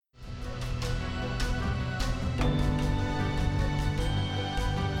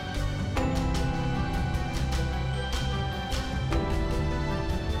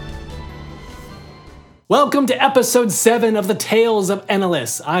Welcome to episode 7 of the Tales of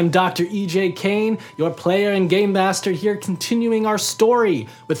Ennelis. I'm Dr. E.J. Kane, your player and game master here, continuing our story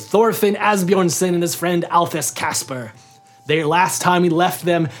with Thorfinn Asbjornsen and his friend Alphys Casper. Last time we left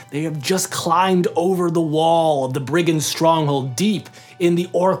them, they have just climbed over the wall of the brigand stronghold deep in the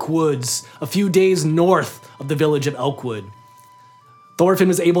Orc Woods, a few days north of the village of Elkwood. Thorfinn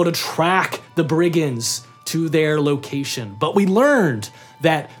was able to track the brigands to their location, but we learned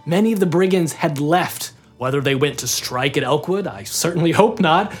that many of the brigands had left. Whether they went to strike at Elkwood, I certainly hope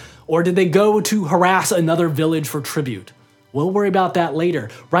not, or did they go to harass another village for tribute? We'll worry about that later.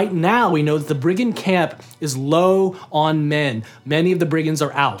 Right now, we know that the brigand camp is low on men. Many of the brigands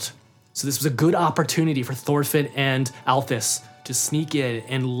are out. So this was a good opportunity for Thorfinn and Alphys to sneak in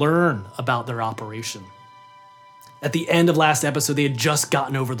and learn about their operation. At the end of last episode, they had just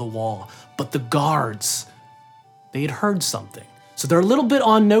gotten over the wall, but the guards, they had heard something. So they're a little bit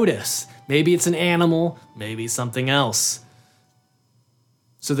on notice. Maybe it's an animal, maybe something else.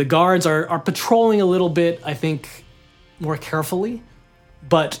 So the guards are patrolling a little bit, I think, more carefully.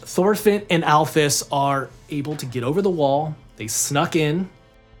 But Thorfinn and Alphys are able to get over the wall. They snuck in.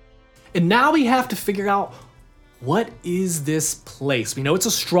 And now we have to figure out, what is this place? We know it's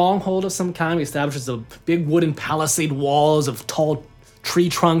a stronghold of some kind. We established it's a big wooden palisade walls of tall tree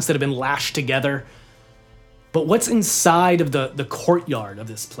trunks that have been lashed together. But what's inside of the courtyard of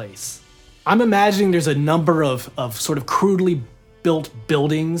this place? I'm imagining there's a number of sort of crudely built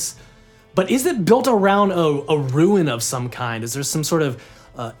buildings, but is it built around a ruin of some kind? Is there some sort of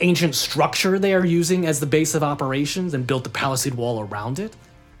ancient structure they are using as the base of operations and built the palisade wall around it?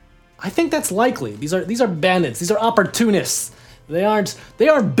 I think that's likely. These are bandits. These are opportunists. They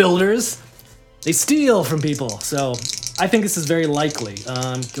aren't builders. They steal from people. So I think this is very likely.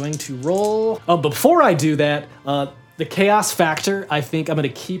 I'm going to roll. Oh, before I do that, the chaos factor, I think I'm going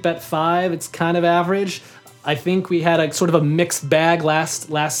to keep at 5. It's kind of average. I think we had a sort of a mixed bag last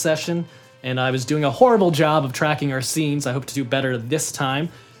session, and I was doing a horrible job of tracking our scenes. I hope to do better this time.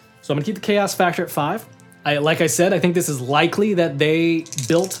 So I'm going to keep the chaos factor at 5. Like I said, I think this is likely that they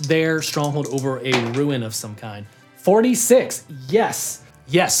built their stronghold over a ruin of some kind. 46, yes.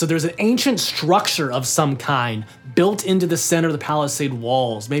 Yes, so there's an ancient structure of some kind built into the center of the palisade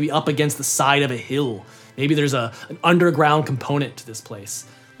walls, maybe up against the side of a hill. Maybe there's an underground component to this place.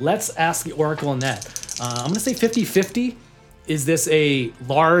 Let's ask the Oracle on that. I'm going to say 50-50. Is this a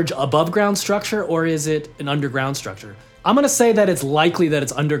large above-ground structure, or is it an underground structure? I'm going to say that it's likely that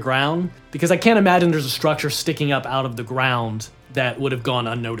it's underground, because I can't imagine there's a structure sticking up out of the ground that would have gone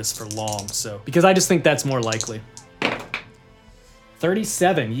unnoticed for long. So, because I just think that's more likely.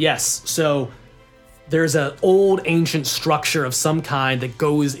 37, yes. So there's an old ancient structure of some kind that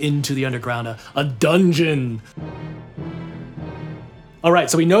goes into the underground, a dungeon. All right,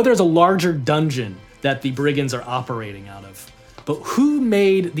 so we know there's a larger dungeon that the brigands are operating out of. But who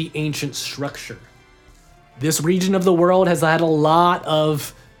made the ancient structure? This region of the world has had a lot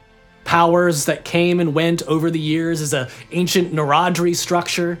of powers that came and went over the years. Is it an ancient Naradri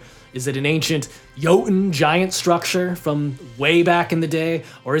structure? Is it an ancient Jotun giant structure from way back in the day?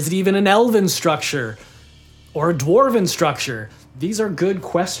 Or is it even an elven structure? Or a dwarven structure? These are good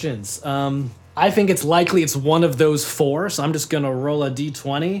questions. I think it's likely it's one of those 4, so I'm just gonna roll a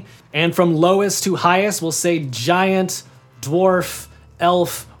d20. And from lowest to highest, we'll say giant, dwarf,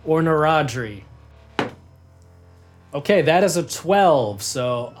 elf, or Naradri. Okay, that is a 12,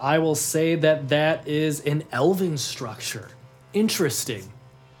 so I will say that is an elven structure. Interesting.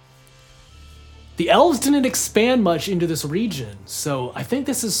 The elves didn't expand much into this region, so I think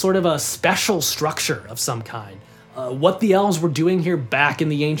this is sort of a special structure of some kind. What the elves were doing here back in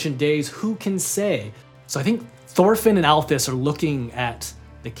the ancient days, who can say? So I think Thorfinn and Alphys are looking at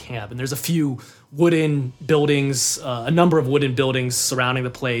the camp, and there's a few wooden buildings, a number of wooden buildings surrounding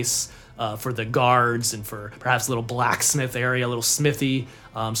the place for the guards and for perhaps a little blacksmith area, a little smithy,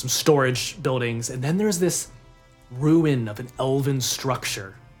 some storage buildings, and then there's this ruin of an elven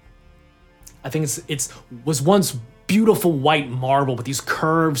structure. I think it was once beautiful white marble with these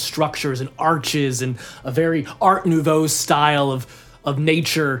curved structures and arches and a very Art Nouveau style of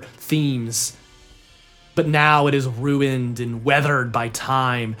nature themes. But now it is ruined and weathered by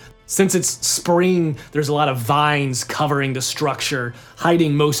time. Since it's spring, there's a lot of vines covering the structure,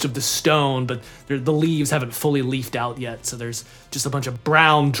 hiding most of the stone, but the leaves haven't fully leafed out yet, so there's just a bunch of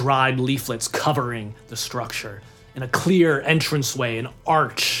brown, dried leaflets covering the structure. And a clear entranceway, an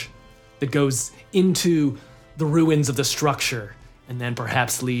arch that goes into the ruins of the structure and then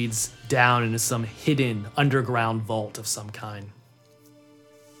perhaps leads down into some hidden underground vault of some kind.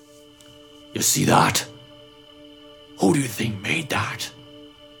 You see that? Who do you think made that?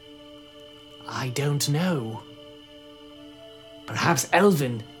 I don't know. Perhaps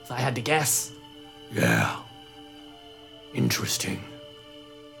Elven, if I had to guess. Yeah. Interesting.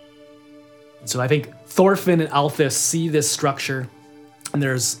 So I think Thorfinn and Alphys see this structure, and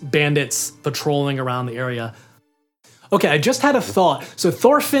there's bandits patrolling around the area. Okay, I just had a thought. So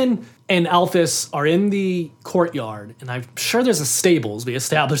Thorfinn and Alphys are in the courtyard, and I'm sure there's a stables. We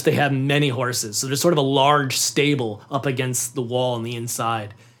established they have many horses, so there's sort of a large stable up against the wall on the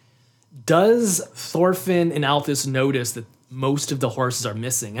inside. Does Thorfinn and Alphys notice that most of the horses are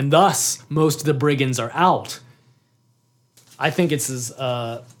missing, and thus most of the brigands are out? I think it's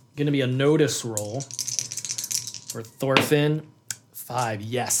going to be a notice roll for Thorfinn. 5,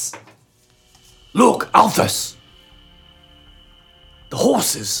 yes. Look, Alphys! The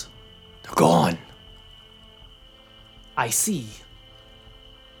horses, they're gone. I see.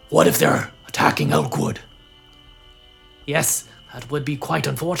 What if they're attacking Elkwood? Yes, that would be quite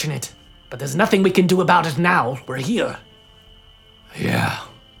unfortunate. But there's nothing we can do about it now. We're here. Yeah.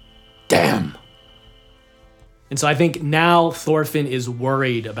 Damn. And so I think now Thorfinn is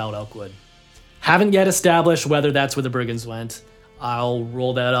worried about Elkwood. Haven't yet established whether that's where the brigands went. I'll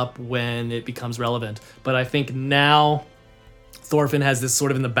roll that up when it becomes relevant. But I think now Thorfinn has this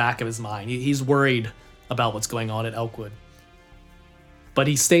sort of in the back of his mind. He's worried about what's going on at Elkwood. But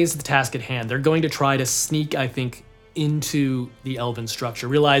he stays to the task at hand. They're going to try to sneak, I think, into the elven structure,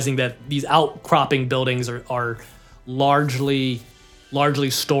 realizing that these outcropping buildings are largely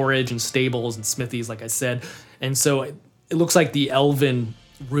storage and stables and smithies, like I said. And so it looks like the elven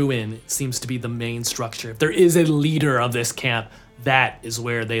ruin seems to be the main structure. If there is a leader of this camp, that is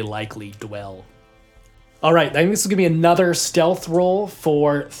where they likely dwell. All right, I think this is gonna be another stealth roll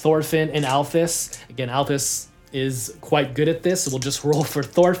for Thorfinn and Alphys. Again, Alphys is quite good at this, so we'll just roll for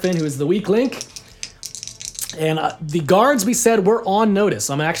Thorfinn, who is the weak link. And the guards, we said, were on notice.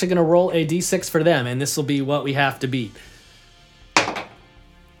 So I'm actually gonna roll a d6 for them, and this will be what we have to beat.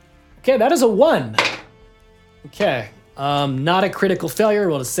 Okay, that is a 1. Okay, not a critical failure.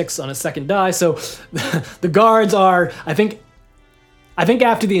 Rolled a 6 on a second die. So the guards are, I think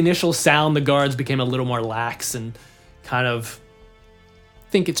after the initial sound, the guards became a little more lax and kind of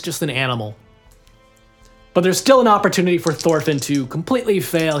think it's just an animal. But there's still an opportunity for Thorfinn to completely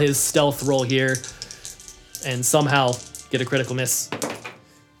fail his stealth roll here and somehow get a critical miss.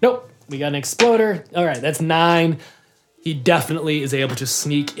 Nope, we got an exploder. All right, that's 9. He definitely is able to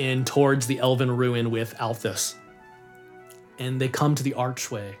sneak in towards the elven ruin with Alphys. And they come to the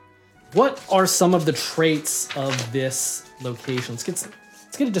archway. What are some of the traits of this location? Let's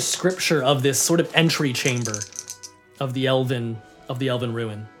get a description of this sort of entry chamber of the elven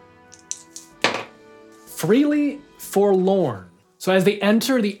ruin. Freely forlorn. So as they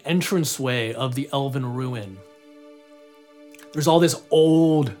enter the entranceway of the elven ruin, there's all this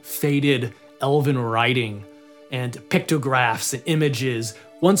old, faded elven writing and pictographs and images.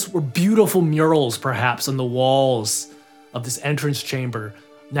 Once were beautiful murals, perhaps, on the walls of this entrance chamber,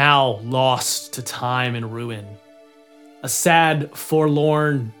 now lost to time and ruin. A sad,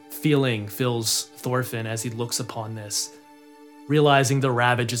 forlorn feeling fills Thorfinn as he looks upon this, realizing the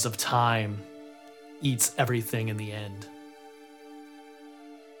ravages of time eats everything in the end.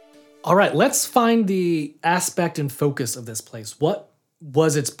 All right, let's find the aspect and focus of this place. What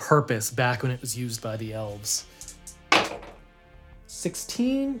was its purpose back when it was used by the elves?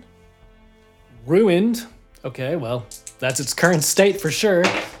 16? Ruined. Okay, well, that's its current state for sure.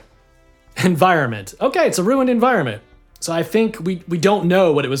 Environment. Okay, it's a ruined environment. So I think we don't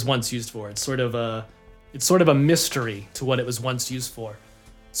know what it was once used for. It's sort of a mystery to what it was once used for.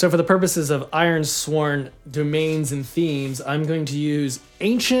 So for the purposes of Ironsworn domains and themes, I'm going to use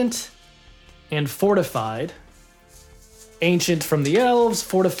Ancient and Fortified. Ancient from the elves,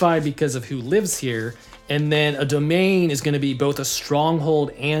 Fortified because of who lives here, and then a domain is going to be both a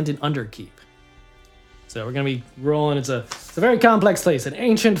stronghold and an underkeep. So we're going to be rolling, it's a very complex place, an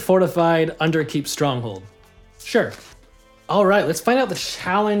Ancient, Fortified, Underkeep, Stronghold. Sure. All right, let's find out the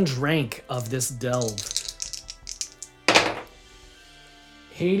challenge rank of this delve.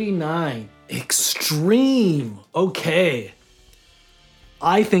 89. Extreme. Okay.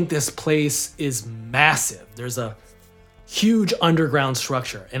 I think this place is massive. There's a huge underground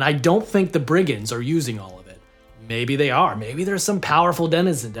structure, and I don't think the brigands are using all of it. Maybe they are. Maybe there's some powerful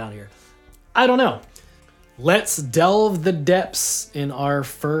denizen down here. I don't know. Let's delve the depths in our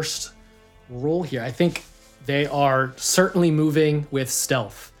first roll here. I think they are certainly moving with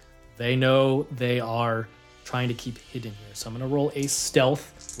stealth. They know they are trying to keep hidden here. So I'm going to roll a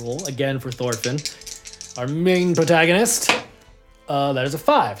stealth roll, again for Thorfinn, our main protagonist. That is a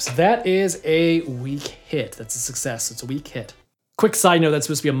 5. So that is a weak hit. That's a success. It's a weak hit. Quick side note, that's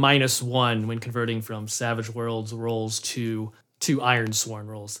supposed to be a -1 when converting from Savage Worlds rolls to Ironsworn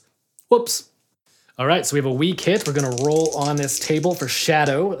rolls. Whoops. All right, so we have a weak hit. We're going to roll on this table for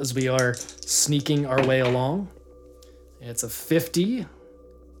Shadow as we are sneaking our way along. It's a 50.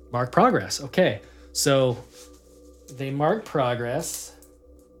 Mark progress. Okay, so they mark progress.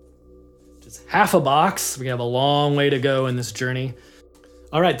 Just half a box. We have a long way to go in this journey.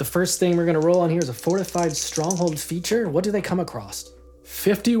 All right, the first thing we're going to roll on here is a fortified stronghold feature. What do they come across?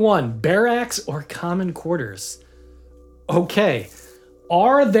 51, barracks or common quarters. Okay,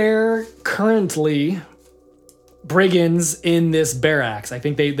 are there currently brigands in this barracks? I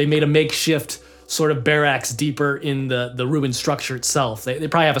think they made a makeshift sort of barracks deeper in the ruined structure itself. They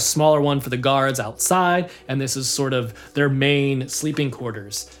probably have a smaller one for the guards outside, and this is sort of their main sleeping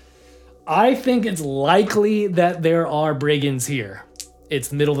quarters. I think it's likely that there are brigands here. It's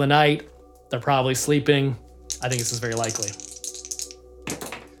the middle of the night. They're probably sleeping. I think this is very likely.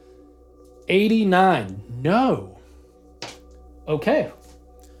 89. No. Okay.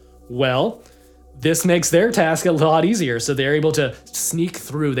 Well, this makes their task a lot easier. So they're able to sneak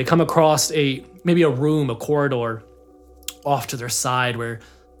through. They come across maybe a room, a corridor off to their side where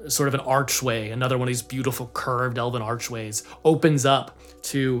sort of an archway, another one of these beautiful curved elven archways, opens up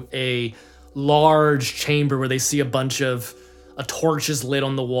to a large chamber where they see a bunch of torches lit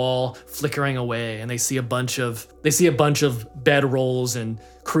on the wall, flickering away, and they see a bunch of bed rolls and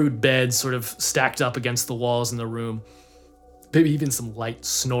crude beds sort of stacked up against the walls in the room. Maybe even some light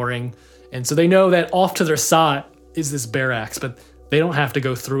snoring. And so they know that off to their side is this barracks, but they don't have to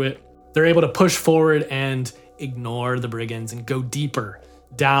go through it. They're able to push forward and ignore the brigands and go deeper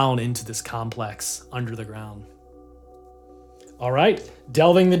down into this complex under the ground. All right,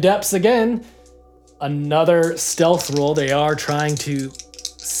 delving the depths again. Another stealth roll. They are trying to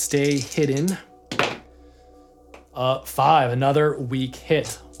stay hidden. 5, another weak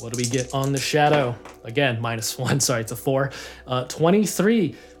hit. What do we get on the Shadow? Again, -1, sorry, it's a 4.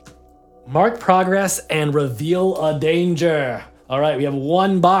 23, mark progress and reveal a danger. All right, we have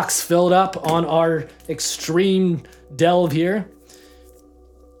one box filled up on our extreme delve here.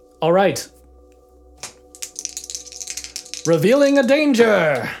 All right. Revealing a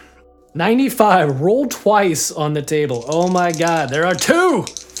danger. 95, roll twice on the table. Oh my God, there are two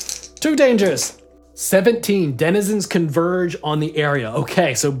dangers. 17, denizens converge on the area.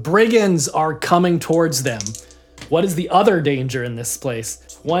 Okay, so brigands are coming towards them. What is the other danger in this place?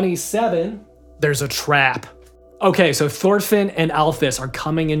 27, there's a trap. Okay, so Thorfinn and Alphys are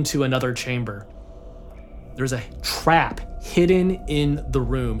coming into another chamber. There's a trap hidden in the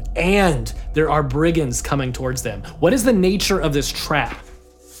room, and there are brigands coming towards them. What is the nature of this trap?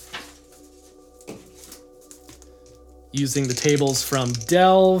 Using the tables from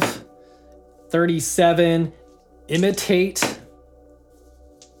Delve, 37, imitate,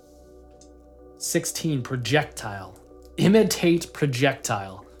 16, projectile. Imitate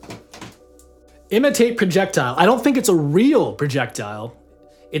projectile. Imitate projectile. I don't think it's a real projectile.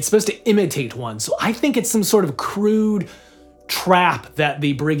 It's supposed to imitate one. So I think it's some sort of crude trap that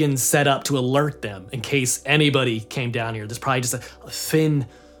the brigands set up to alert them in case anybody came down here. There's probably just a thin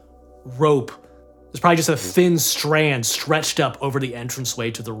rope. There's probably just a thin strand stretched up over the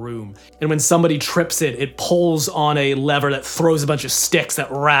entranceway to the room. And when somebody trips it, it pulls on a lever that throws a bunch of sticks that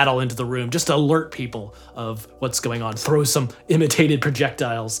rattle into the room just to alert people of what's going on. Throw some imitated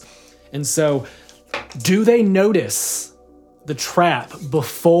projectiles. And so, do they notice the trap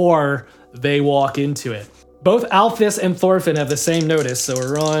before they walk into it? Both Alphys and Thorfinn have the same notice, so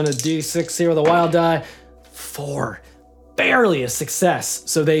we're on a d6 here with a wild die. 4, barely a success.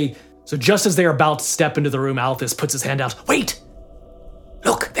 So just as they are about to step into the room, Alphys puts his hand out. Wait!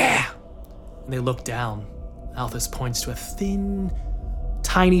 Look there! And they look down. Alphys points to a thin,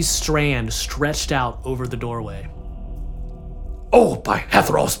 tiny strand stretched out over the doorway. Oh, by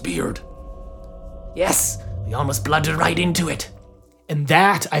Hathros' beard. Yes, we almost blundered right into it. And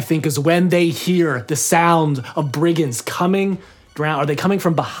that, I think, is when they hear the sound of brigands coming down. Are they coming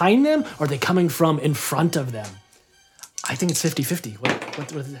from behind them, or are they coming from in front of them? I think it's 50-50.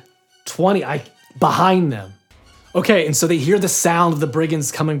 What is it? 20, behind them. Okay, and so they hear the sound of the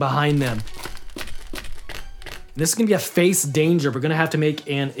brigands coming behind them. This is gonna be a face danger. We're gonna have to make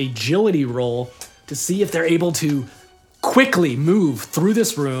an agility roll to see if they're able to quickly move through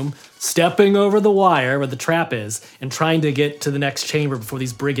this room, stepping over the wire where the trap is, and trying to get to the next chamber before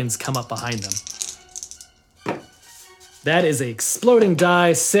these brigands come up behind them. That is a exploding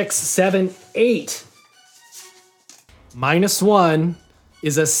die, 6, 7, 8. -1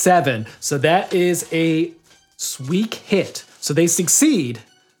 is a 7. So that is a weak hit. So they succeed,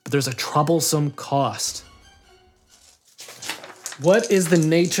 but there's a troublesome cost. What is the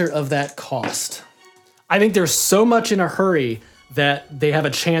nature of that cost? I think they're so much in a hurry that they have a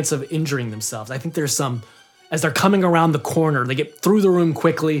chance of injuring themselves. I think there's some, as they're coming around the corner, they get through the room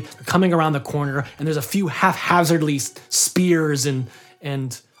quickly, they're coming around the corner, and there's a few haphazardly spears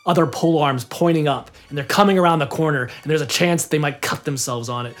and other polearms pointing up, and they're coming around the corner, and there's a chance they might cut themselves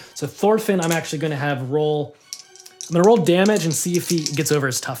on it. So Thorfinn, I'm actually gonna have roll, I'm gonna roll damage and see if he gets over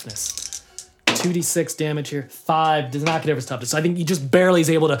his toughness. 2d6 damage here. 5 does not get over his toughness. So I think he just barely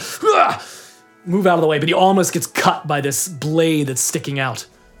is able to move out of the way, but he almost gets cut by this blade that's sticking out.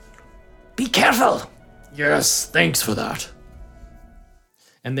 Be careful! Yes, thanks for that.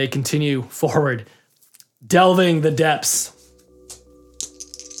 And they continue forward, delving the depths.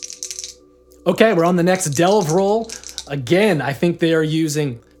 Okay, we're on the next delve roll. Again, I think they are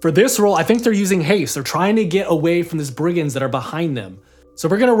using, for this roll, I think they're using haste. They're trying to get away from these brigands that are behind them. So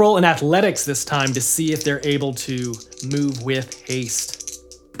we're gonna roll in athletics this time to see if they're able to move with haste.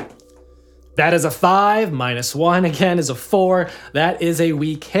 That is a 5, minus 1 again is a 4. That is a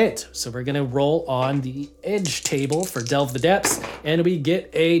weak hit. So we're gonna roll on the edge table for Delve the Depths, and we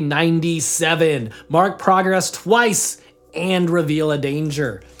get a 97. Mark progress twice and reveal a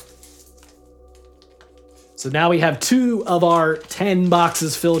danger. So now we have 2 of our 10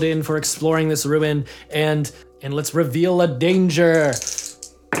 boxes filled in for exploring this ruin, and let's reveal a danger.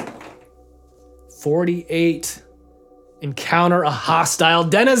 48. Encounter a hostile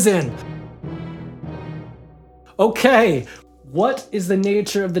denizen. Okay, what is the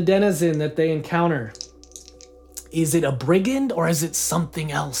nature of the denizen that they encounter? Is it a brigand or is it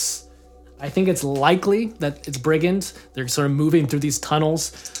something else? I think it's likely that it's brigands. They're sort of moving through these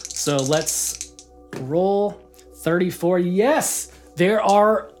tunnels. So let's roll 34. Yes, there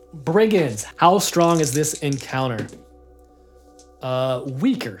are brigands. How strong is this encounter?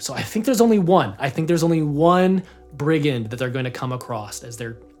 Weaker. So I think there's only one. I think there's only one brigand that they're going to come across as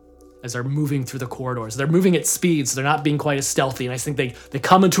they're moving through the corridors. They're moving at speed, so they're not being quite as stealthy. And I think they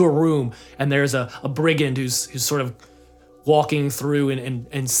come into a room and there's a brigand who's sort of walking through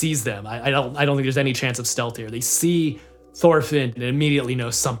and sees them. I don't think there's any chance of stealth here. They see Thorfinn and immediately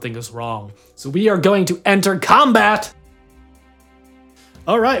know something is wrong. So we are going to enter combat.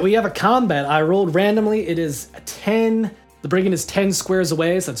 All right, we have a combat. I rolled randomly. It is 10. The brigand is 10 squares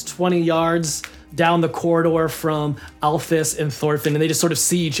away, so that's 20 yards down the corridor from Alphys and Thorfinn, and they just sort of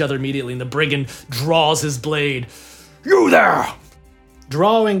see each other immediately, and the brigand draws his blade. You there!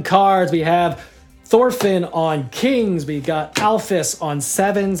 Drawing cards, we have Thorfinn on kings, we got Alphys on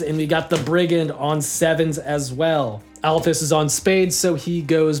 7s, and we got the brigand on 7s as well. Alphys is on spades, so he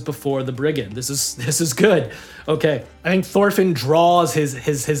goes before the brigand. This is good. Okay, I think Thorfinn draws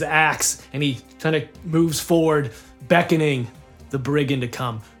his axe, and he kind of moves forward, beckoning the brigand to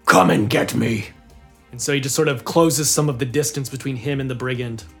come. Come and get me. And so he just sort of closes some of the distance between him and the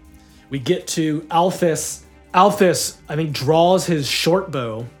brigand. We get to Alphys. Alphys, I think, draws his short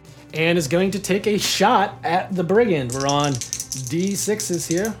bow and is going to take a shot at the brigand. We're on D6s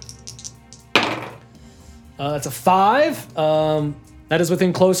here. That's a 5. That is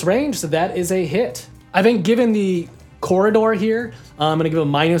within close range, so that is a hit. I think given the corridor here, I'm going to give a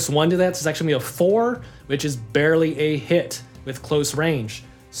 -1 to that, so it's actually going to be a 4, which is barely a hit with close range.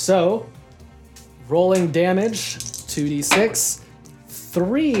 So, rolling damage, 2d6,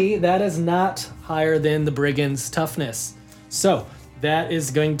 3, that is not higher than the brigand's toughness. So, that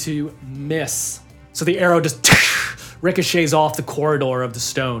is going to miss. So the arrow just ricochets off the corridor of the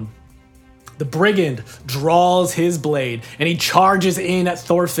stone. The brigand draws his blade, and he charges in at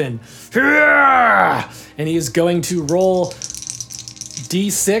Thorfinn. And he is going to roll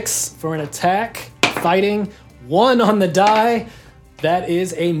d6 for an attack, fighting. 1 on the die. That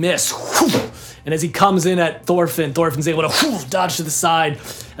is a miss. And as he comes in at Thorfinn, Thorfinn's able to dodge to the side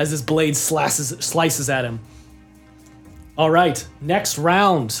as his blade slices at him. All right, next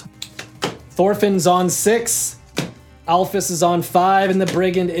round. Thorfinn's on 6. Alphys is on 5, and the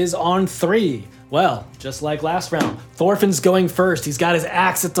brigand is on 3. Well, just like last round, Thorfinn's going first. He's got his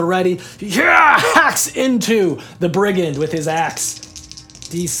axe at the ready. Hacks into the brigand with his axe.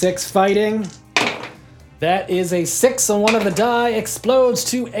 D6 fighting. That is a 6 on one of the die, explodes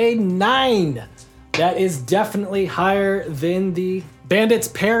to a 9. That is definitely higher than the bandit's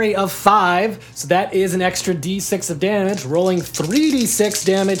parry of 5, so that is an extra D6 of damage, rolling 3d6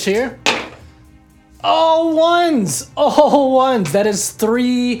 damage here. All ones! All ones! That is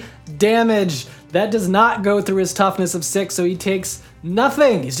 3 damage. That does not go through his toughness of 6, so he takes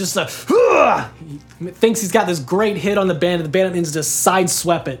nothing. He's just he thinks he's got this great hit on the bandit. The bandit needs to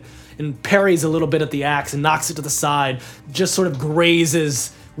sideswipe it and parries a little bit at the axe and knocks it to the side. Just sort of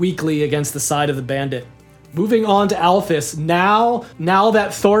grazes weakly against the side of the bandit. Moving on to Alphys. Now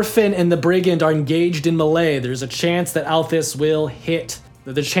that Thorfinn and the brigand are engaged in melee, there's a chance that Alphys will hit.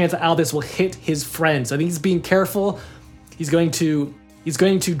 There's a chance that Alphys will hit his friend. So I think he's being careful. He's going to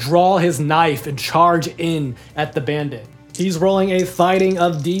draw his knife and charge in at the bandit. He's rolling a fighting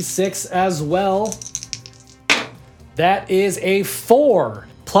of D6 as well. That is a 4.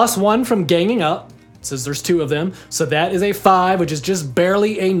 +1 from ganging up. It says there's 2 of them. So that is a 5, which is just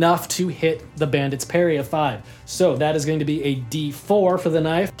barely enough to hit the bandit's parry of 5. So that is going to be a D4 for the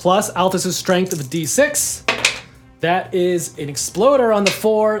knife, plus Alphys' strength of a D6. That is an exploder on the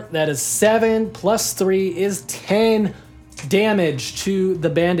 4. That is 7 plus 3 is 10 damage to the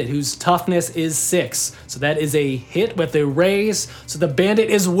bandit, whose toughness is 6. So that is a hit with a raise. So the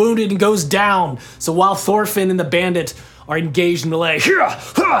bandit is wounded and goes down. So while Thorfinn and the bandit are engaged in melee,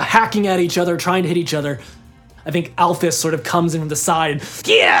 hacking at each other, trying to hit each other, I think Alphys sort of comes in from the side,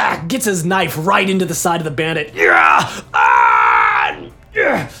 gets his knife right into the side of the bandit,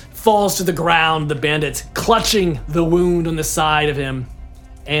 falls to the ground, the bandit clutching the wound on the side of him,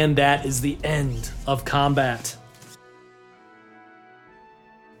 and that is the end of combat.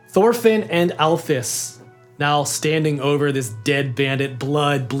 Thorfinn and Alphys, now standing over this dead bandit,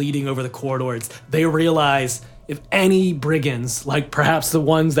 blood bleeding over the corridors, they realize if any brigands, like perhaps the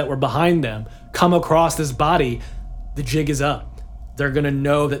ones that were behind them, come across this body, the jig is up. They're gonna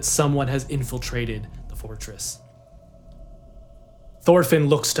know that someone has infiltrated the fortress. Thorfinn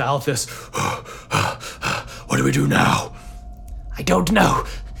looks to Alphys. What do we do now? I don't know.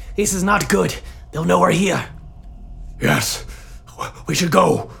 This is not good. They'll know we're here. Yes, we should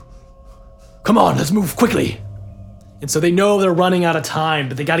go. Come on, let's move quickly. And so they know they're running out of time,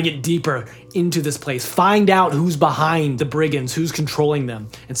 but they got to get deeper into this place, find out who's behind the brigands, who's controlling them.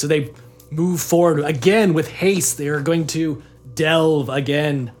 And so they move forward again with haste. They are going to delve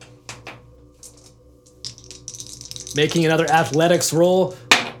again. Making another athletics roll.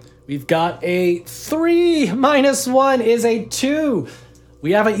 We've got a 3 -1 is a 2.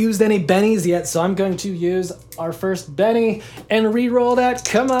 We haven't used any bennies yet, so I'm going to use our first benny and re-roll that.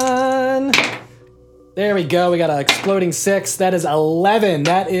 Come on. There we go. We got an exploding 6. That is 11.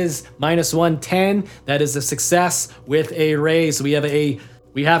 That is -1, 10. That is a success with a raise. We have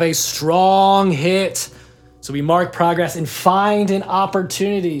a strong hit. So we mark progress and find an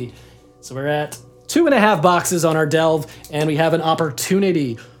opportunity. So we're at 2.5 boxes on our delve, and we have an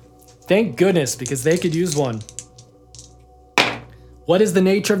opportunity. Thank goodness, because they could use one. What is the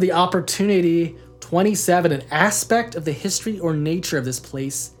nature of the opportunity? 27. An aspect of the history or nature of this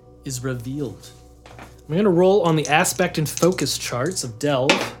place is revealed. I'm going to roll on the aspect and focus charts of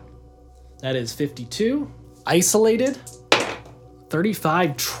delve. That is 52. Isolated.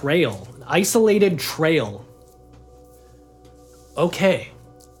 35. Trail. An isolated trail. Okay.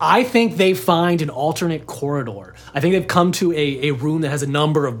 I think they find an alternate corridor. I think they've come to a room that has a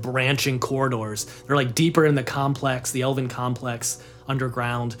number of branching corridors. They're like deeper in the complex, the Elven complex,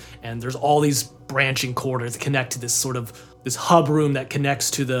 underground, and there's all these branching corridors that connect to this hub room that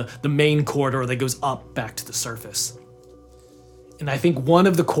connects to the main corridor that goes up back to the surface. And I think one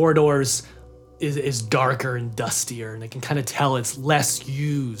of the corridors is darker and dustier, and I can kind of tell it's less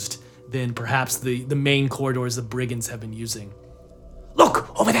used than perhaps the main corridors the brigands have been using.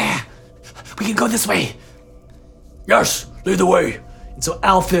 Look, over there. We can go this way. Yes, lead the way. And so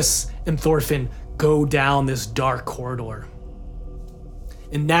Alphys and Thorfinn go down this dark corridor.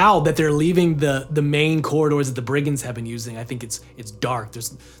 And now that they're leaving the main corridors that the brigands have been using, I think it's dark.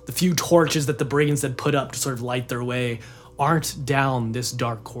 There's the few torches that the brigands had put up to sort of light their way aren't down this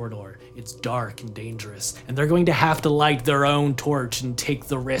dark corridor. It's dark and dangerous. And they're going to have to light their own torch and take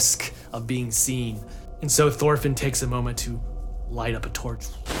the risk of being seen. And so Thorfinn takes a moment to light up a torch.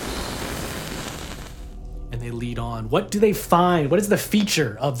 And they lead on. What do they find? What is the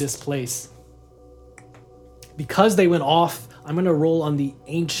feature of this place? Because they went off, I'm going to roll on the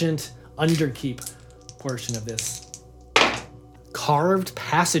ancient underkeep portion of this. Carved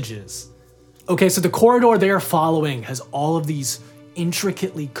passages. Okay, so the corridor they are following has all of these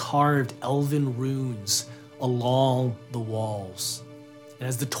intricately carved elven runes along the walls. And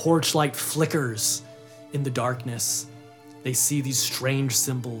as the torchlight flickers in the darkness, they see these strange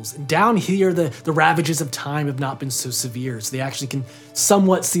symbols. And down here, the ravages of time have not been so severe, so they actually can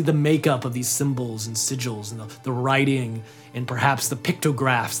somewhat see the makeup of these symbols and sigils and the writing and perhaps the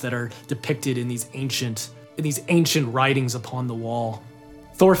pictographs that are depicted in these ancient writings upon the wall.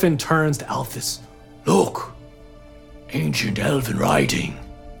 Thorfinn turns to Alphys. Look, ancient elven writing.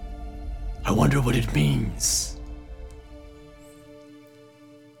 I wonder what it means.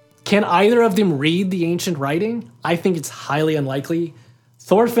 Can either of them read the ancient writing? I think it's highly unlikely.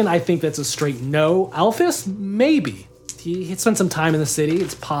 Thorfinn, I think that's a straight no. Alphys, maybe. He spent some time in the city.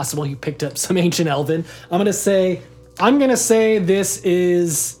 It's possible he picked up some ancient Elven. I'm gonna say this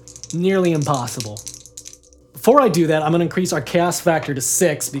is nearly impossible. Before I do that, I'm gonna increase our chaos factor to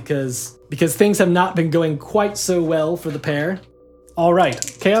 6 because things have not been going quite so well for the pair. All right,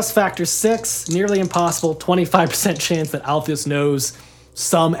 chaos factor 6, nearly impossible, 25% chance that Alphys knows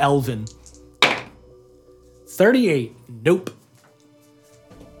some Elven. 38, nope.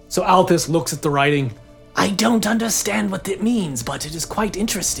 So Alphys looks at the writing. I don't understand what it means, but it is quite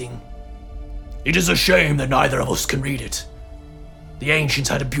interesting. It is a shame that neither of us can read it. The ancients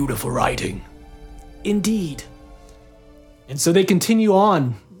had a beautiful writing. Indeed. And so they continue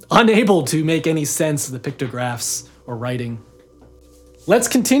on, unable to make any sense of the pictographs or writing. Let's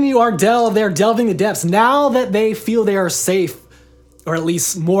continue our delve. They're delving the depths. Now that they feel they are safe, or at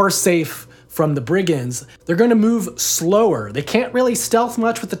least more safe from the brigands, they're going to move slower. They can't really stealth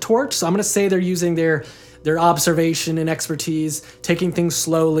much with the torch, so I'm going to say they're using their observation and expertise, taking things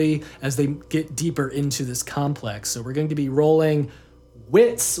slowly as they get deeper into this complex. So we're going to be rolling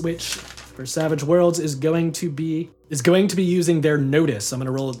wits, which for Savage Worlds is going to be using their notice. I'm going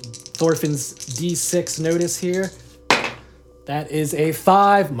to roll Thorfinn's D6 notice here. That is a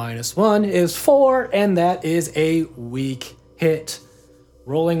 5, minus 1 is 4, and that is a weak hit.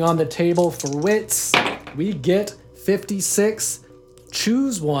 Rolling on the table for wits, we get 56.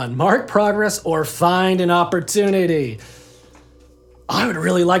 Choose one, mark progress or find an opportunity. I would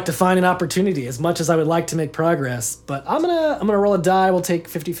really like to find an opportunity as much as I would like to make progress, but I'm gonna roll a die. We'll take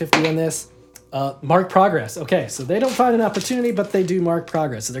 50-50 on this. Mark progress. Okay, so they don't find an opportunity, but they do mark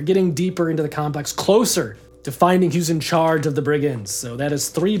progress. So they're getting deeper into the complex, closer to finding who's in charge of the brigands. So that is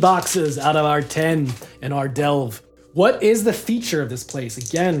 3 boxes out of our 10 in our delve. What is the feature of this place?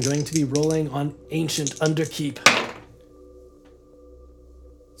 Again, going to be rolling on Ancient Underkeep.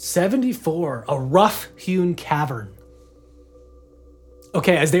 74, a rough-hewn cavern.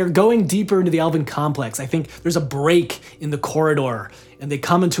 Okay, as they're going deeper into the Elven complex, I think there's a break in the corridor, and they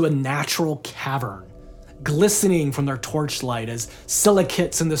come into a natural cavern, glistening from their torchlight as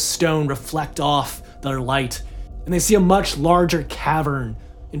silicates in the stone reflect off their light, and they see a much larger cavern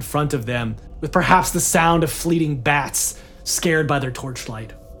in front of them, with perhaps the sound of fleeting bats scared by their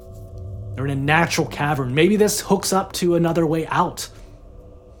torchlight. They're in a natural cavern. Maybe this hooks up to another way out.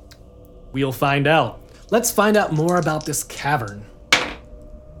 We'll find out. Let's find out more about this cavern.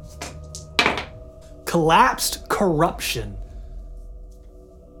 Collapsed corruption.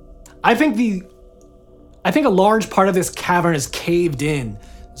 I think a large part of this cavern is caved in.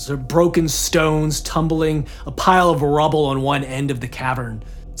 There's broken stones tumbling, a pile of rubble on one end of the cavern.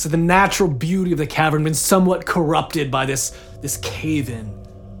 So the natural beauty of the cavern been somewhat corrupted by this cave-in.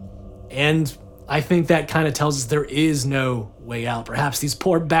 And I think that kind of tells us there is no way out. Perhaps these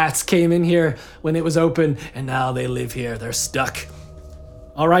poor bats came in here when it was open, and now they live here. They're stuck.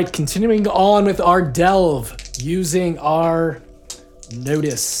 All right, continuing on with our delve, using our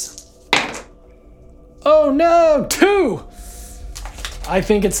notice. Oh no, 2! I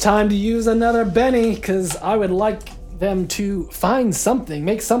think it's time to use another Benny, because I would like them to find something,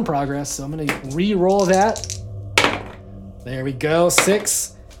 make some progress. So I'm gonna re-roll that. There we go,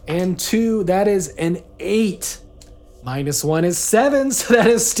 6 and 2, that is an 8. Minus 1 is 7, so that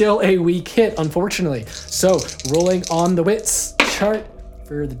is still a weak hit, unfortunately. So rolling on the wits chart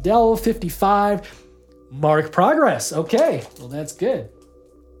for the delve, 55. Mark progress, okay, well that's good.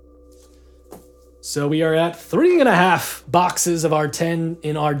 So we are at 3.5 boxes of our 10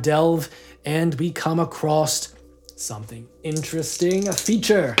 in our delve, and we come across something interesting, a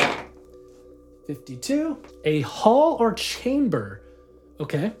feature. 52, a hall or chamber.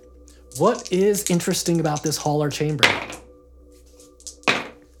 Okay, what is interesting about this hall or chamber?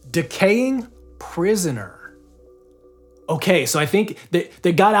 Decaying prisoner. Okay, so I think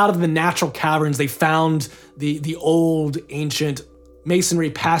they got out of the natural caverns. They found the old ancient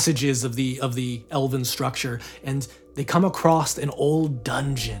masonry passages of the elven structure, and they come across an old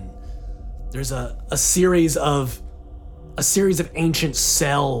dungeon. There's a series of ancient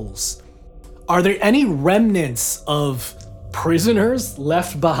cells. Are there any remnants of prisoners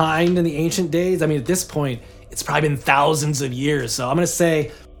left behind in the ancient days? I mean, at this point, it's probably been thousands of years. So I'm gonna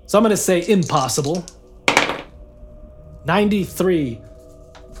say impossible. 93,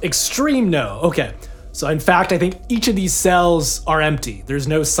 extreme no. Okay, so in fact, I think each of these cells are empty. There's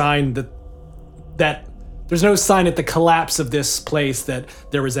no sign there's no sign at the collapse of this place that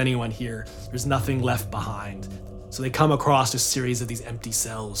there was anyone here. There's nothing left behind. So they come across a series of these empty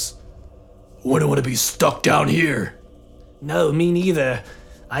cells. Wouldn't want to be stuck down here. No, me neither.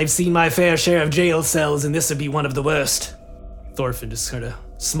 I've seen my fair share of jail cells, and this would be one of the worst. Thorfinn just sort of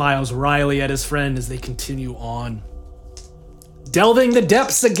smiles wryly at his friend as they continue on. Delving the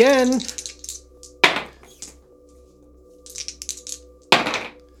depths again.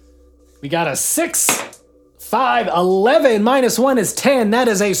 We got a 6, 5, 11, minus 1 is 10. That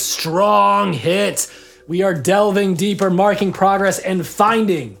is a strong hit. We are delving deeper, marking progress, and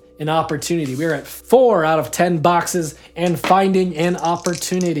finding an opportunity. We're at 4 out of 10 boxes and finding an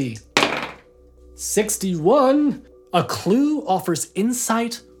opportunity. 61. A clue offers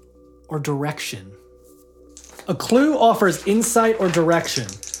insight or direction. A clue offers insight or direction.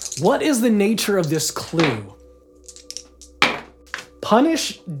 What is the nature of this clue?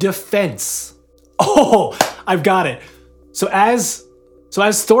 Punish defense. Oh, I've got it. So as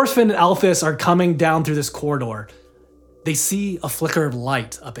Thorfinn and Alphys are coming down through this corridor, they see a flicker of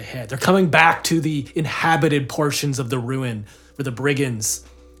light up ahead. They're coming back to the inhabited portions of the ruin for the brigands.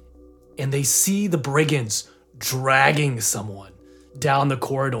 And they see the brigands dragging someone down the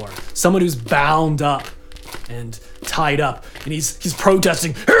corridor. Someone who's bound up and tied up. And he's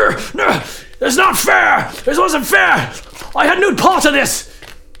protesting, "No, it's not fair! This wasn't fair! I had no part of this!"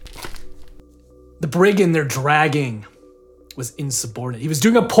 The brigand they're dragging was insubordinate. He was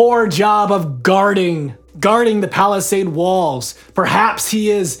doing a poor job of guarding the palisade walls. Perhaps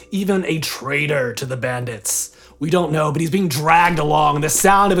he is even a traitor to the bandits. We don't know, but he's being dragged along. The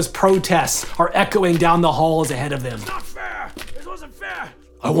sound of his protests are echoing down the halls ahead of them. "It's not fair! This wasn't fair!"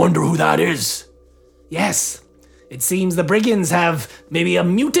 I wonder who that is. Yes, it seems the brigands have maybe a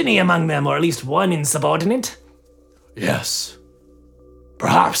mutiny among them, or at least one insubordinate. Yes.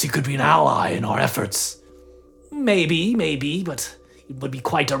 Perhaps he could be an ally in our efforts. Maybe, but it would be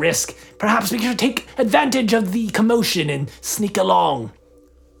quite a risk. Perhaps we should take advantage of the commotion and sneak along.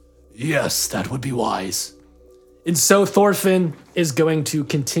 Yes, that would be wise. And so Thorfinn is going to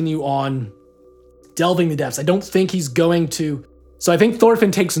continue on delving the depths. I don't think he's going to... So I think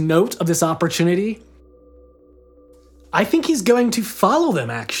Thorfinn takes note of this opportunity. I think he's going to follow them,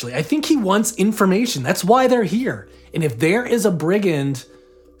 actually. I think he wants information. That's why they're here. And if there is a brigand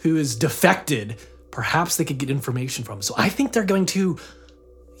who is defected, perhaps they could get information from him. So I think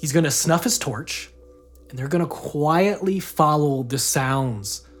he's going to snuff his torch, and they're going to quietly follow the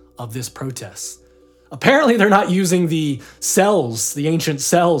sounds of this protest. Apparently they're not using the cells, the ancient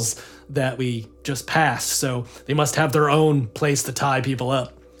cells that we just passed, so they must have their own place to tie people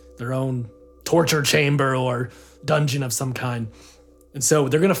up, their own torture chamber or dungeon of some kind. And so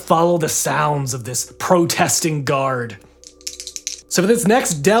they're going to follow the sounds of this protesting guard. So for this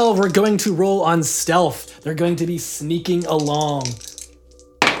next delve, we're going to roll on stealth. They're going to be sneaking along.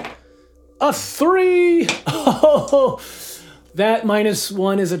 A 3! Oh, that minus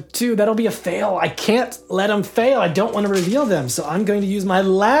 1 is a 2. That'll be a fail. I can't let them fail. I don't want to reveal them. So I'm going to use my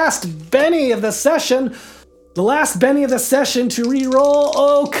last Benny of the session. The last Benny of the session to re-roll.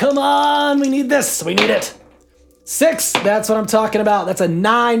 Oh, come on. We need this. We need it. 6, that's what I'm talking about. That's a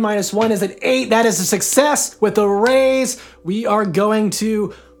 9, minus 1 is an 8. That is a success with a raise. We are going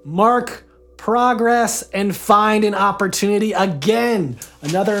to mark progress and find an opportunity again.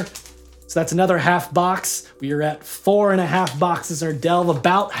 So that's another half box. We are at 4.5 boxes or delve,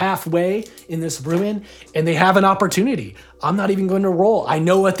 about halfway in this ruin, and they have an opportunity. I'm not even going to roll. I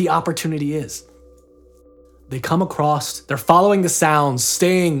know what the opportunity is. They come across, they're following the sounds,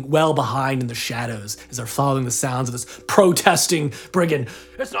 staying well behind in the shadows as they're following the sounds of this protesting brigand.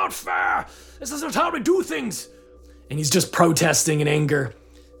 "It's not fair! This isn't how we do things!" And he's just protesting in anger.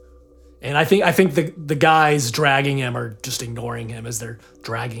 And I think the guys dragging him are just ignoring him as they're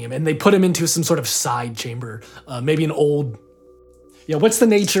dragging him. And they put him into some sort of side chamber, maybe an old... Yeah, what's the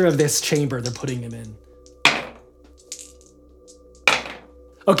nature of this chamber they're putting him in?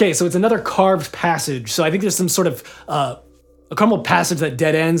 Okay, so it's another carved passage. So I think there's some sort of a crumbled passage that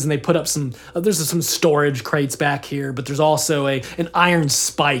dead ends, and they put up there's some storage crates back here, but there's also an iron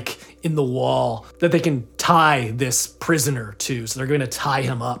spike in the wall that they can tie this prisoner to. So they're going to tie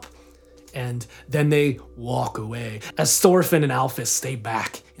him up, and then they walk away as Thorfinn and Alphys stay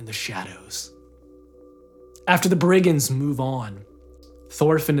back in the shadows. After the brigands move on,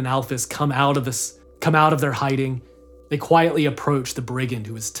 Thorfinn and Alphys come out of their hiding. They quietly approach the brigand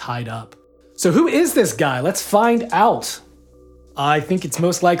who is tied up. So who is this guy? Let's find out. I think it's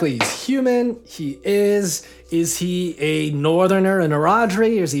most likely he's human. He is. Is he a northerner, a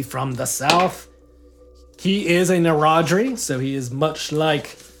Neradri? Is he from the south? He is a Neradri, so he is much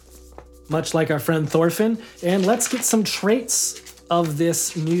like our friend Thorfinn. And let's get some traits of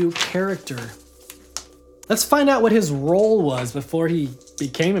this new character. Let's find out what his role was before he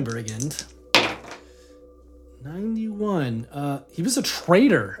became a brigand. 91. He was a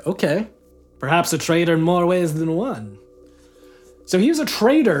traitor. Okay. Perhaps a traitor in more ways than one. So he was a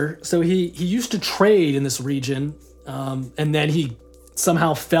trader. So he used to trade in this region, and then he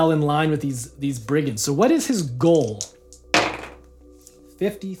somehow fell in line with these brigands. So what is his goal?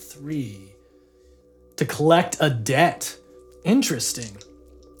 53. To collect a debt. Interesting.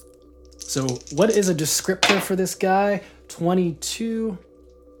 So what is a descriptor for this guy? 22.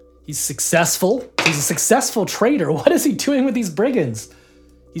 He's successful. He's a successful trader. What is he doing with these brigands?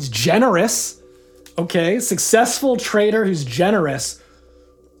 He's generous. Okay, successful trader who's generous.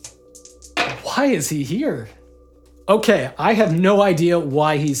 Why is he here? Okay, I have no idea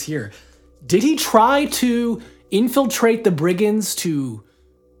why he's here. Did he try to infiltrate the brigands to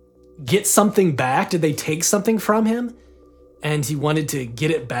get something back? Did they take something from him and he wanted to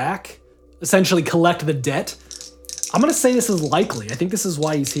get it back? Essentially collect the debt? I'm gonna say this is likely. I think this is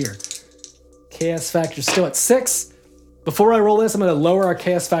why he's here. Chaos factor still at 6. Before I roll this, I'm gonna lower our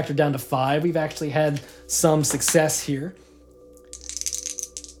chaos factor down to 5. We've actually had some success here.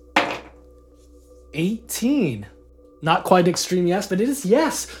 18. Not quite extreme yes, but it is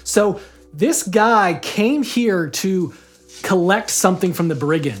yes. So this guy came here to collect something from the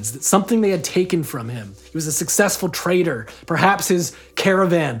brigands, something they had taken from him. He was a successful trader. Perhaps his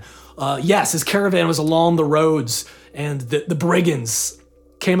caravan, his caravan was along the roads, and the brigands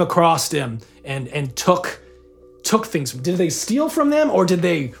came across him and took things. Did they steal from them, or did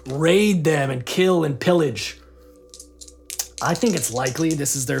they raid them and kill and pillage? I think it's likely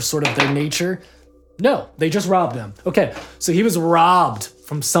this is their nature. No, they just robbed them. Okay, so he was robbed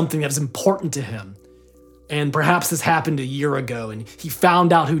from something that was important to him. And perhaps this happened a year ago, and he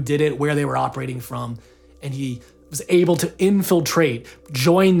found out who did it, where they were operating from, and he was able to infiltrate,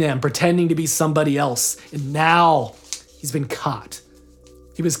 join them, pretending to be somebody else. And now he's been caught.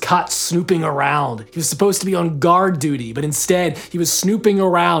 He was caught snooping around. He was supposed to be on guard duty, but instead he was snooping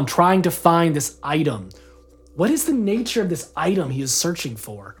around, trying to find this item. What is the nature of this item he is searching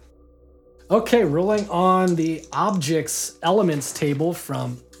for? Okay, rolling on the objects elements table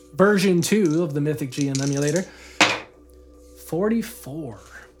from version 2 of the Mythic GM emulator. 44.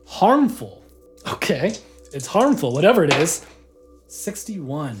 Harmful. Okay, it's harmful, whatever it is.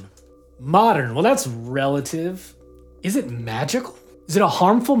 61. Modern. Well, that's relative. Is it magical? Is it a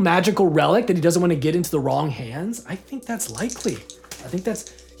harmful magical relic that he doesn't want to get into the wrong hands? I think that's likely.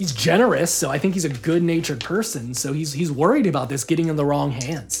 He's generous, so I think he's a good-natured person, so he's worried about this getting in the wrong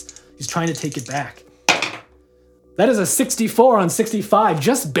hands. He's trying to take it back. That is a 64 on 65,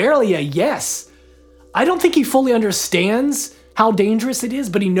 just barely a yes. I don't think he fully understands how dangerous it is,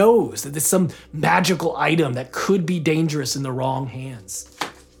 but he knows that there's some magical item that could be dangerous in the wrong hands.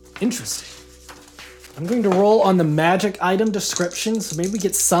 Interesting. I'm going to roll on the magic item description, so maybe we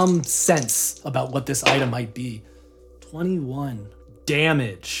get some sense about what this item might be. 21.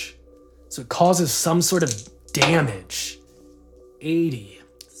 Damage. So it causes some sort of damage. 80.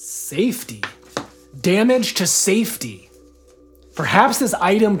 Safety. Damage to safety. Perhaps this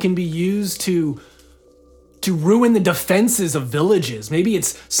item can be used to ruin the defenses of villages. Maybe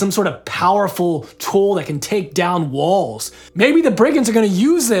it's some sort of powerful tool that can take down walls. Maybe the brigands are going to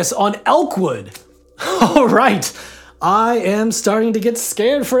use this on Elkwood. All right, I am starting to get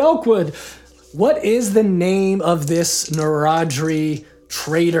scared for Elkwood. What is the name of this Naradri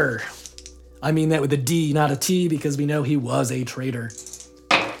trader? I mean that with a D, not a T, because we know he was a trader.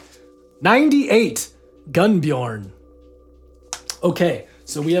 98, Gunbjorn. Okay,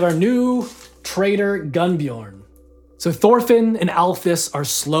 so we have our new trader, Gunbjorn. So Thorfinn and Alphys are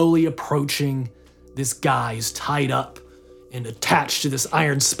slowly approaching this guy who's tied up and attached to this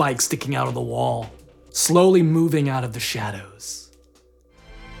iron spike sticking out of the wall, slowly moving out of the shadows.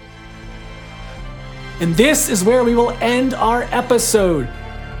 And this is where we will end our episode.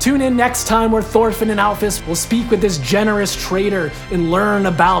 Tune in next time where Thorfinn and Alphys will speak with this generous trader and learn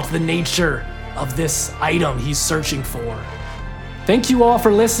about the nature of this item he's searching for. Thank you all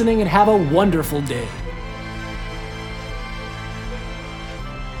for listening and have a wonderful day.